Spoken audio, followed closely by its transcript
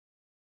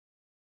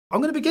I'm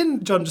going to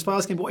begin, John, just by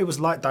asking what it was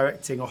like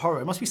directing a horror.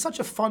 It must be such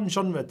a fun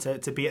genre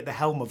to be at the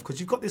helm of, because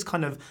you've got this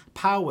kind of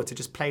power to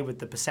just play with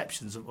the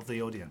perceptions of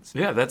the audience.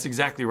 Yeah, that's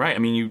exactly right. I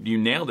mean, you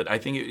nailed it. I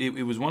think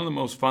it was one of the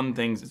most fun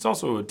things. It's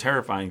also a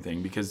terrifying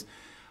thing, because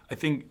I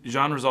think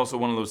genre is also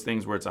one of those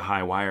things where it's a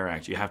high wire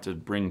act. You have to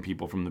bring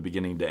people from the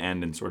beginning to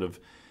end, and sort of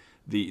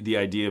the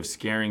idea of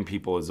scaring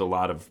people is a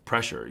lot of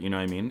pressure, you know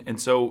what I mean?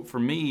 And so for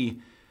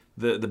me,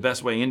 the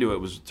best way into it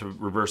was to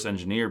reverse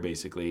engineer,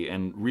 basically,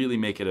 and really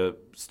make it a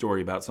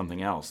story about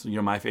something else. You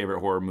know, my favorite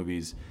horror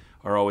movies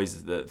are always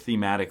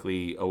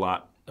thematically a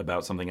lot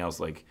about something else,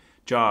 like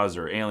Jaws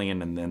or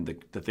Alien, and then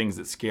the things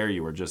that scare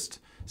you are just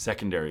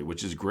secondary,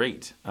 which is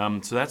great.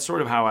 So that's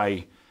sort of how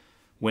I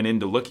went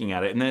into looking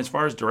at it. And then as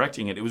far as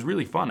directing it, it was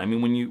really fun. I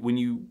mean, when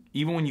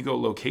you go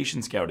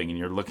location scouting and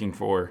you're looking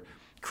for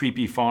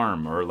creepy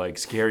farm or like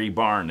scary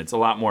barn, it's a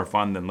lot more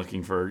fun than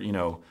looking for, you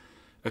know,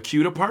 a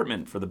cute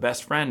apartment for the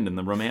best friend and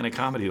the romantic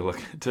comedy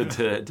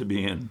to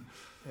be in.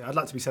 Yeah, I'd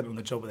like to be sent on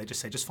the job where they just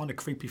say, just find a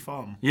creepy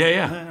farm.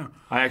 Yeah.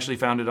 I actually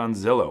found it on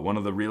Zillow, one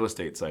of the real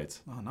estate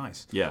sites. Oh,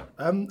 nice. Yeah.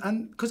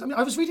 And because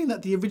I was reading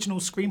that the original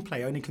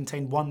screenplay only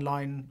contained one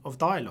line of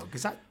dialogue.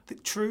 Is that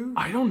true?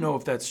 I don't know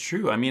if that's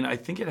true. I mean, I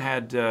think it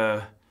had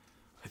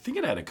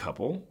a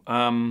couple.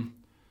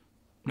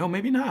 No,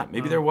 maybe not.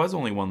 Maybe there was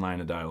only one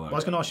line of dialogue. Well, I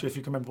was going to ask you if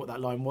you can remember what that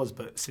line was,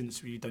 but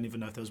since you don't even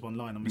know if there was one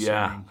line, I'm assuming.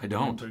 Yeah, I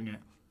don't. It.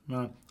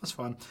 No, that's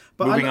fine.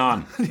 But Moving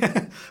on.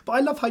 Yeah, but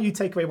I love how you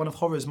take away one of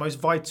horror's most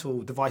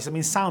vital devices. I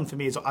mean, sound for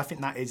me I think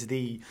that is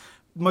the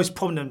most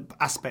prominent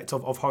aspect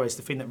of horror. It's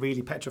the thing that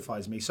really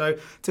petrifies me. So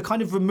to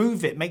kind of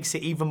remove it makes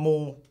it even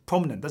more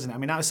prominent, doesn't it? I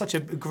mean, that was such a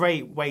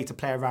great way to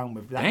play around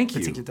with that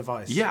particular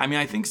device. Yeah, I mean,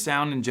 I think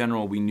sound in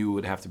general, we knew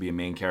would have to be a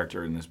main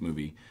character in this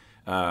movie,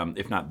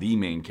 if not the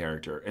main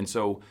character. And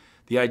so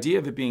the idea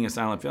of it being a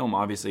silent film,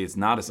 obviously it's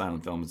not a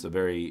silent film. It's a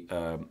very,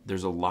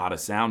 there's a lot of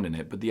sound in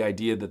it. But the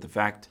idea that the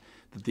fact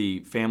that the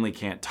family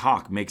can't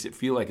talk makes it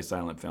feel like a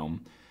silent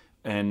film.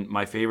 And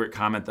my favorite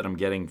comment that I'm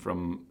getting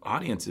from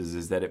audiences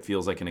is that it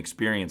feels like an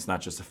experience,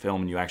 not just a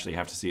film, and you actually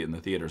have to see it in the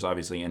theaters.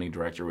 Obviously, any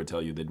director would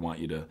tell you they'd want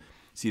you to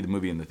see the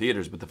movie in the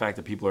theaters, but the fact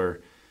that people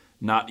are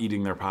not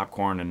eating their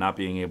popcorn and not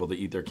being able to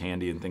eat their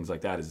candy and things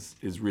like that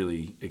is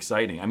really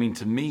exciting. I mean,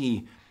 to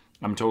me,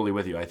 I'm totally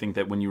with you. I think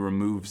that when you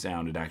remove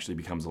sound, it actually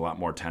becomes a lot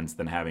more tense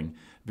than having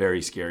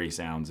very scary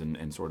sounds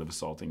and sort of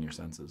assaulting your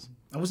senses.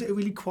 And was it a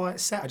really quiet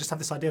set? I just have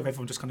this idea of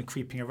everyone just kind of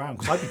creeping around,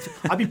 because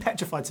I'd be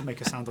petrified to make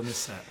a sound on this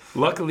set.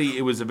 Luckily,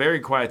 it was a very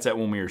quiet set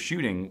when we were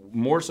shooting,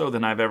 more so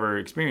than I've ever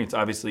experienced.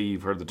 Obviously,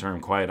 you've heard the term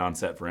quiet on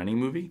set for any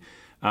movie.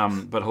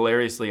 But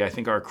hilariously, I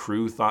think our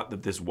crew thought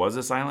that this was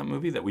a silent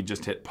movie, that we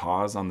just hit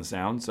pause on the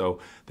sound. So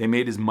they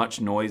made as much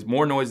noise,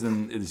 more noise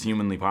than is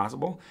humanly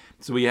possible.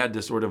 So we had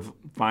to sort of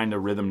find a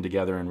rhythm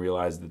together and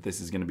realize that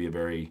this is going to be a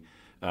very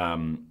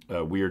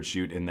weird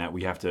shoot, in that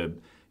we have to,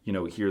 you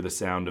know, hear the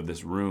sound of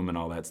this room and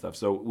all that stuff.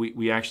 So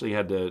we actually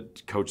had to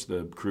coach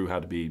the crew how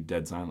to be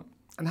dead silent.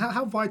 And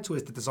how vital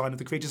is the design of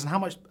the creatures, and how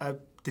much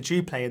did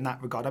you play in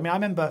that regard? I mean, I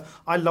remember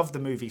I loved the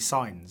movie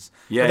Signs.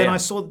 Yeah, but then yeah. I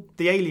saw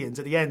the aliens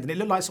at the end, and it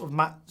looked like sort of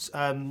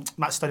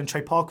Matt Stone and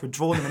Trey Parker had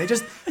drawn them, and it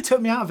just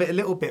took me out of it a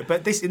little bit.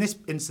 But in this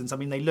instance, I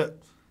mean, they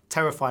look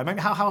terrifying. Maybe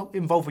how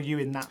involved were you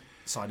in that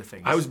side of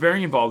things? I was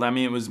very involved. I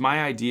mean, it was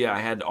my idea. I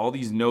had all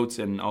these notes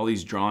and all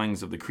these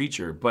drawings of the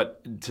creature,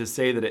 but to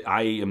say that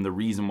I am the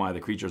reason why the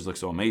creatures look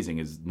so amazing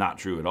is not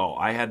true at all.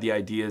 I had the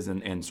ideas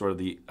and sort of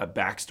the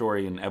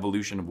backstory and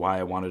evolution of why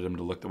I wanted him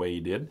to look the way he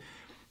did.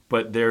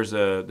 But there's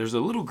a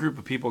little group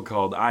of people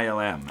called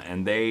ILM,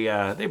 and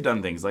they've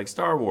done things like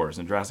Star Wars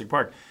and Jurassic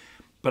Park.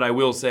 But I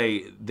will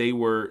say they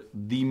were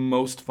the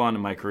most fun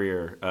in my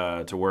career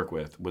to work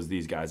with, was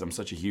these guys. I'm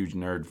such a huge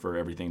nerd for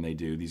everything they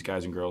do, these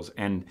guys and girls.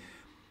 And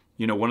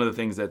you know, one of the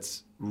things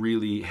that's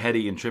really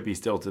heady and trippy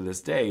still to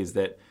this day is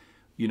that,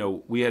 you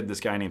know, we had this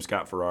guy named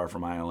Scott Farrar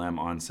from ILM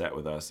on set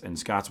with us, and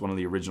Scott's one of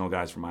the original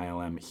guys from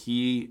ILM.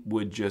 He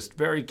would just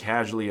very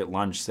casually at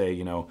lunch say,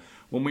 you know,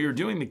 when we were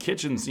doing the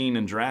kitchen scene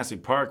in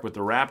Jurassic Park with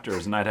the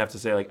raptors, and I'd have to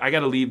say, like, I got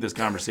to leave this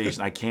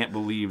conversation. I can't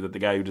believe that the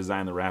guy who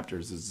designed the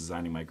raptors is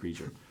designing my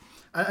creature.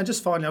 And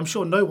just finally, I'm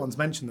sure no one's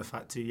mentioned the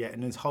fact to you yet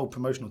in this whole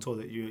promotional tour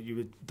that you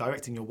were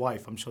directing your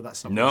wife. I'm sure that's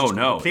something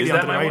completely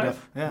under the radar.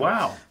 Yeah.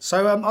 Wow.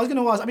 So I was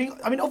going to ask. I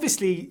mean,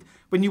 obviously,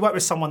 when you work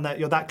with someone that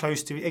you're that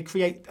close to,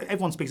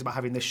 everyone speaks about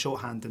having this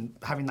shorthand, and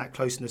having that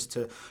closeness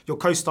to your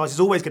co-stars is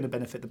always going to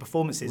benefit the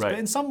performances. Right. But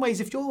in some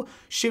ways, if you're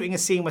shooting a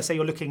scene where, say,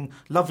 you're looking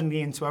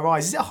lovingly into her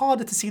eyes, is it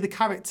harder to see the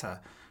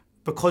character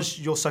because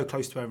you're so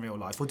close to her in real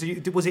life? Or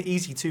was it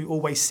easy to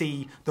always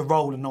see the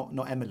role and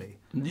not Emily?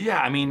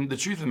 Yeah, I mean, the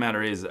truth of the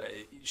matter is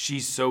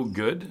she's so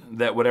good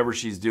that whatever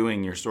she's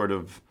doing, you're sort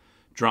of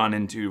drawn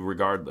into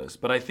regardless.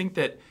 But I think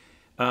that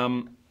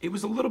it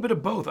was a little bit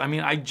of both. I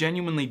mean, I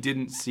genuinely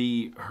didn't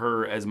see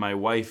her as my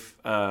wife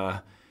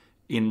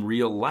in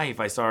real life.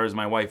 I saw her as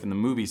my wife in the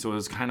movie, so it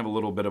was kind of a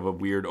little bit of a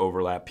weird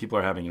overlap. People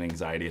are having an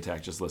anxiety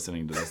attack just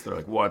listening to this. They're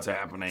like, what's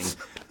happening?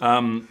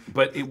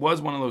 But it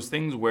was one of those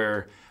things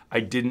where I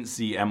didn't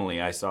see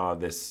Emily. I saw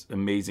this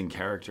amazing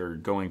character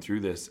going through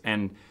this.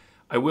 And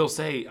I will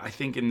say, I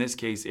think in this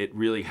case, it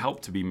really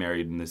helped to be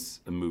married in this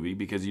movie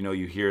because, you know,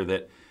 you hear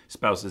that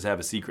spouses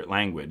have a secret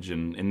language.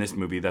 And in this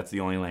movie, that's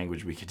the only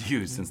language we could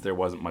use since there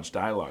wasn't much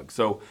dialogue.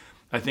 So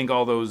I think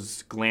all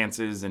those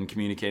glances and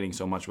communicating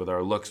so much with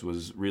our looks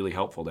was really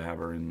helpful to have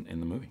her in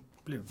the movie.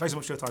 Brilliant. Thanks so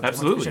much for your time.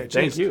 Absolutely.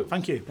 Thank you.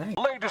 Thank you.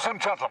 Ladies and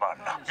gentlemen,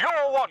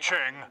 you're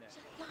watching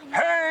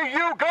Hey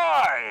You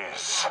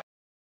Guys!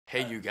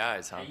 Hey You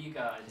Guys, huh? Hey, you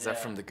guys. Is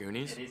that from the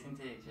Goonies? It is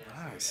indeed,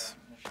 yeah. Nice.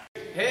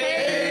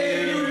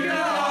 Hey,